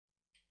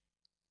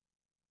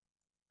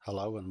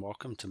Hello and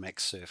welcome to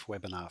MAXSURF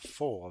Webinar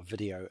 4,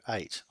 Video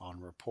 8 on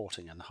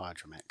reporting in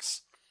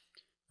Hydromax.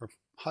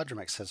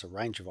 Hydromax has a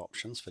range of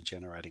options for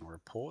generating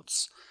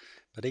reports,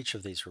 but each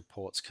of these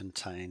reports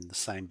contain the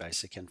same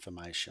basic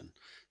information: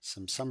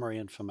 some summary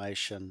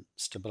information,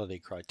 stability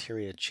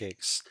criteria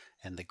checks,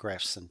 and the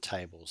graphs and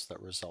tables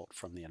that result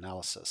from the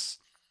analysis.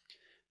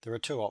 There are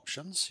two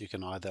options. You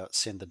can either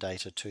send the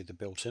data to the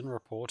built-in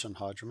report in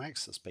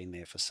Hydromax that's been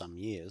there for some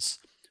years,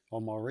 or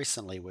more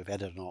recently we've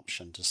added an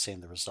option to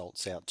send the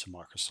results out to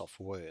Microsoft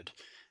Word.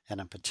 And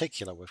in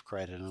particular, we've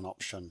created an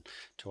option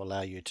to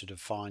allow you to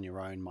define your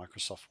own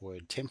Microsoft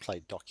Word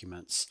template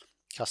documents,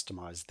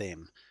 customize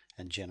them,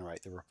 and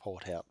generate the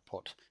report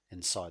output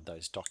inside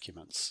those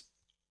documents.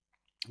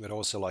 We'd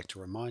also like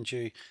to remind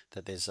you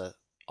that there's an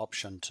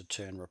option to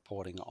turn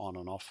reporting on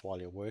and off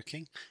while you're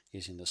working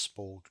using the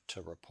spool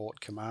to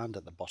report command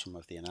at the bottom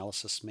of the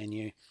analysis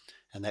menu,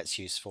 and that's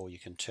useful. You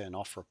can turn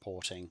off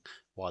reporting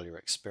while you're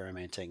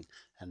experimenting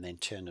and then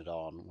turn it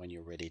on when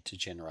you're ready to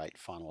generate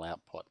final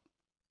output.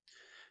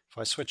 If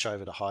I switch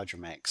over to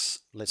Hydromax,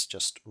 let's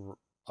just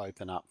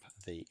open up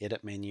the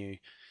edit menu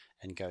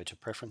and go to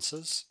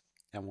preferences,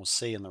 and we'll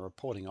see in the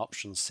reporting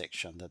options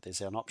section that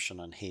there's an option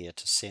in here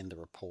to send the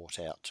report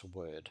out to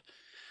Word.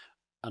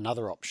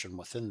 Another option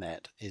within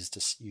that is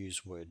to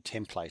use Word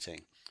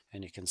templating,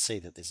 and you can see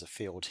that there's a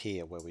field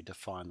here where we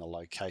define the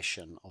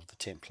location of the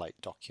template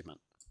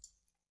document.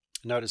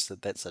 Notice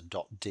that that's a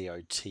 .dot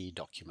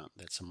document.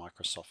 That's a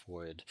Microsoft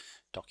Word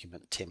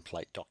document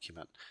template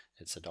document.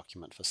 It's a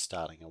document for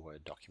starting a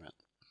Word document.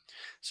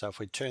 So if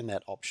we turn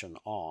that option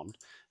on,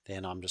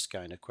 then I'm just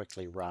going to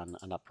quickly run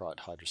an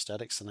upright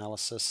hydrostatics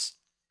analysis,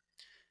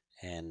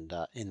 and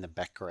in the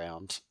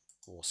background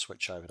we'll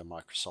switch over to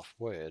Microsoft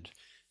Word,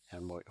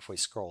 and if we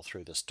scroll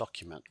through this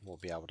document we'll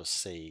be able to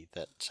see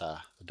that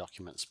the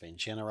document's been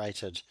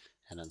generated,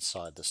 and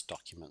inside this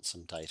document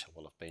some data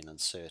will have been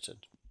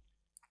inserted.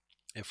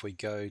 If we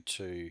go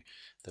to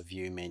the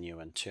View menu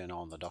and turn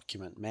on the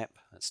document map,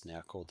 it's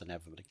now called the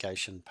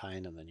navigation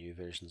pane in the new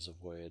versions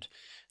of Word,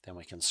 then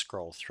we can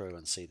scroll through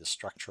and see the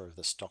structure of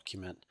this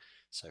document.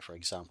 So for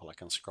example, I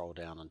can scroll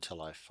down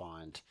until I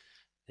find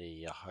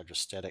the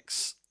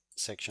hydrostatics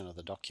section of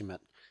the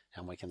document,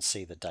 and we can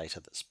see the data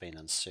that's been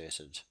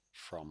inserted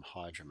from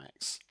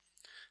Hydromax.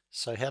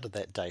 So how did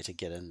that data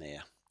get in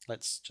there?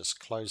 Let's just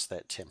close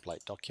that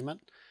template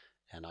document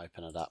and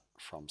open it up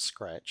from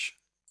scratch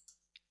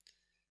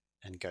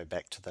and go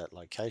back to that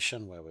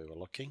location where we were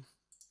looking.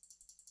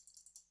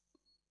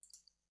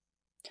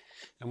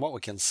 And what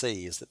we can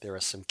see is that there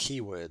are some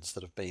keywords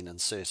that have been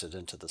inserted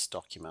into this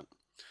document.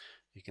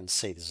 You can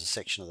see there's a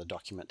section of the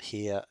document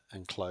here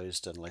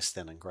enclosed in less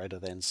than and greater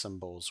than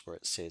symbols where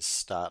it says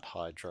start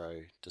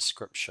hydro,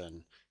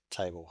 description,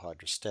 table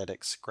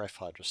hydrostatics,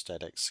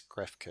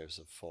 graph curves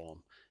of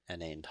form,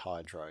 and end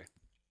hydro.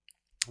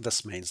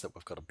 This means that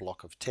we've got a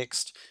block of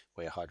text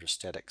where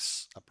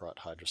hydrostatics, upright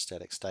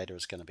hydrostatics data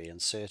is going to be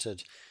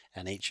inserted,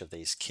 and each of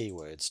these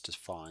keywords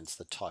defines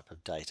the type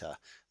of data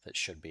that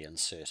should be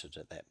inserted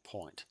at that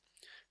point.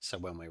 So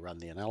when we run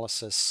the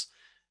analysis,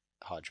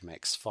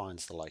 Hydromax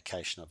finds the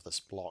location of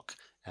this block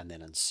and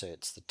then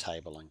inserts the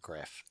table and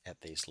graph at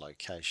these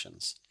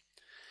locations.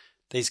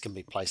 These can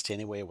be placed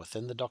anywhere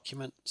within the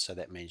document, so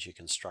that means you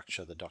can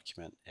structure the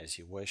document as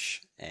you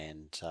wish,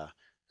 and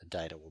the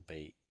data will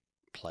be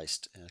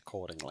placed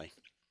accordingly.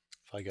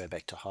 If I go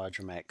back to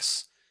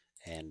Hydromax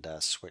and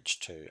switch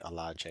to a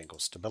large angle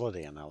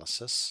stability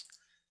analysis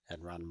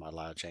and run my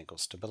large angle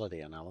stability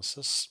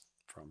analysis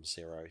from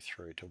 0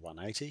 through to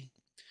 180,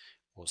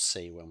 we'll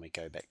see when we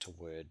go back to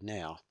Word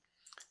now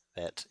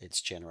that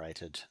it's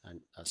generated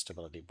a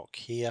stability book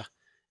here,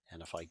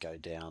 and if I go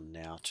down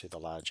now to the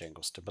large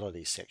angle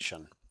stability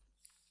section,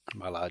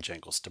 my large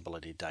angle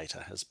stability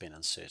data has been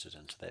inserted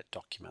into that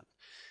document.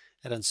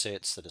 It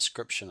inserts the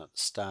description at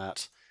the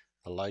start,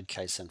 the load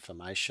case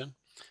information.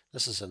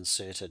 This is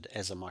inserted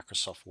as a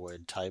Microsoft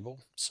Word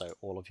table, so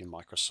all of your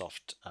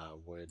Microsoft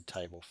Word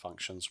table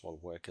functions will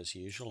work as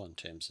usual in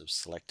terms of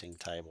selecting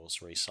tables,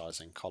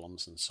 resizing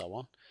columns, and so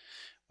on.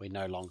 We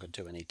no longer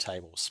do any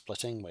table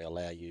splitting. We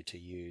allow you to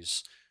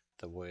use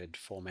the Word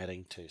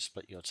formatting to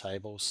split your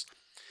tables,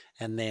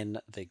 and then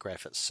the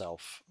graph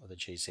itself, or the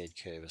GZ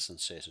curve, is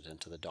inserted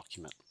into the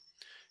document.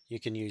 You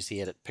can use the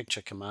edit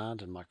picture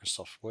command in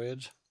Microsoft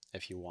Word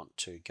if you want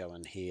to go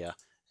in here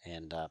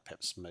and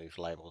perhaps move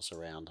labels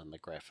around in the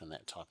graph and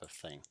that type of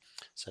thing.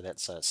 So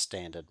that's a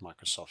standard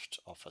Microsoft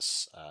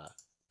Office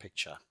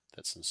picture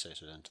that's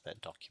inserted into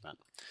that document.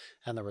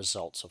 And the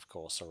results, of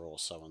course, are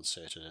also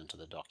inserted into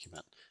the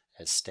document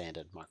as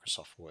standard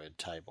Microsoft Word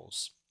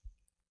tables.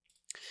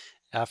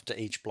 After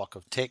each block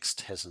of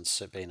text has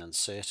been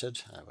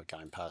inserted, we're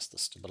going past the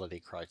stability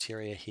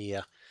criteria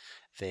here,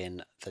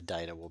 then the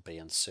data will be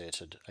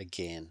inserted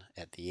again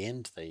at the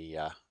end,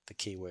 the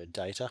keyword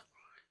data,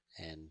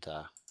 and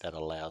that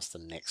allows the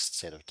next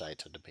set of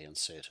data to be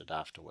inserted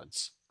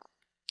afterwards.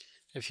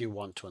 If you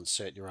want to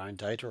insert your own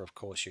data, of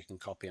course you can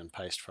copy and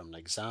paste from an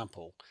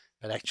example,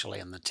 but actually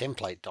in the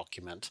template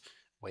document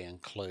we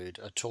include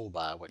a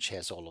toolbar which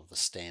has all of the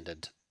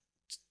standard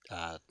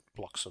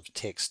blocks of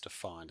text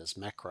defined as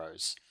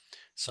macros.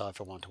 So if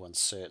I want to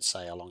insert,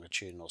 say, a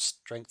longitudinal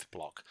strength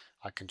block,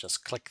 I can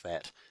just click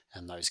that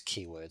and those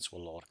keywords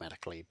will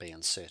automatically be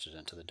inserted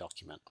into the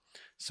document.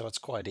 So it's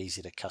quite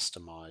easy to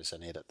customize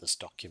and edit this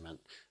document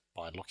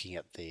by looking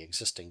at the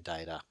existing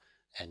data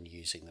and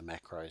using the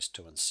macros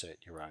to insert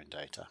your own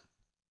data.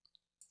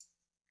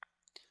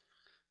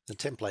 The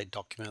template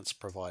documents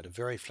provide a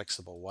very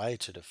flexible way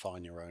to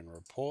define your own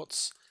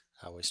reports.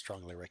 We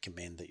strongly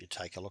recommend that you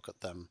take a look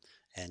at them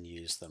and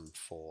use them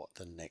for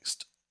the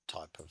next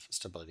type of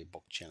stability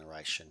book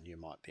generation you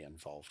might be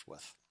involved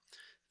with.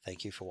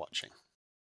 Thank you for watching.